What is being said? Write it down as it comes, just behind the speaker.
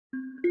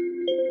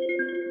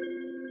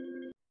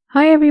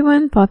Hi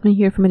everyone, Fatma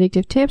here from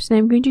Addictive Tips, and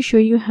I'm going to show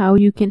you how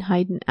you can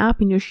hide an app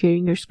when you're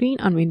sharing your screen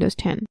on Windows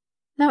 10.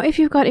 Now, if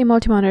you've got a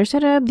multi-monitor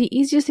setup, the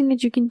easiest thing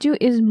that you can do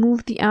is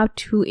move the app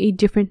to a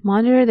different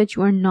monitor that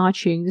you are not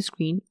sharing the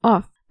screen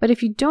off. But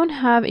if you don't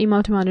have a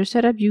multi-monitor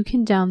setup, you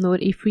can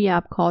download a free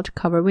app called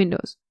Cover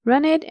Windows.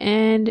 Run it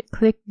and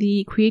click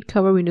the Create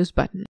Cover Windows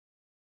button.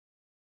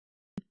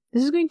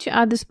 This is going to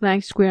add this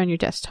blank square on your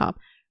desktop.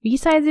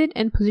 Resize it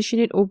and position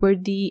it over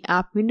the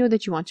app window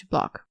that you want to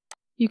block.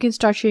 You can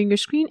start sharing your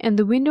screen, and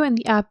the window and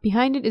the app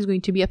behind it is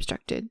going to be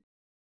obstructed.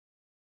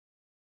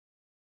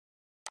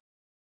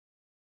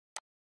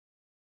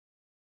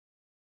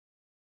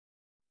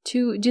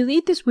 To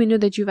delete this window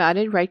that you've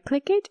added,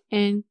 right-click it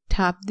and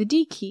tap the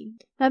D key.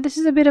 Now, this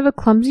is a bit of a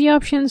clumsy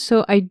option,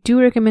 so I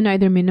do recommend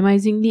either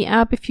minimizing the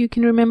app if you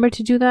can remember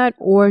to do that,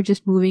 or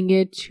just moving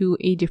it to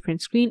a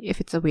different screen if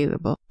it's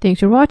available. Thanks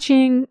for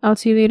watching. I'll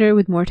see you later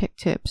with more tech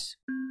tips.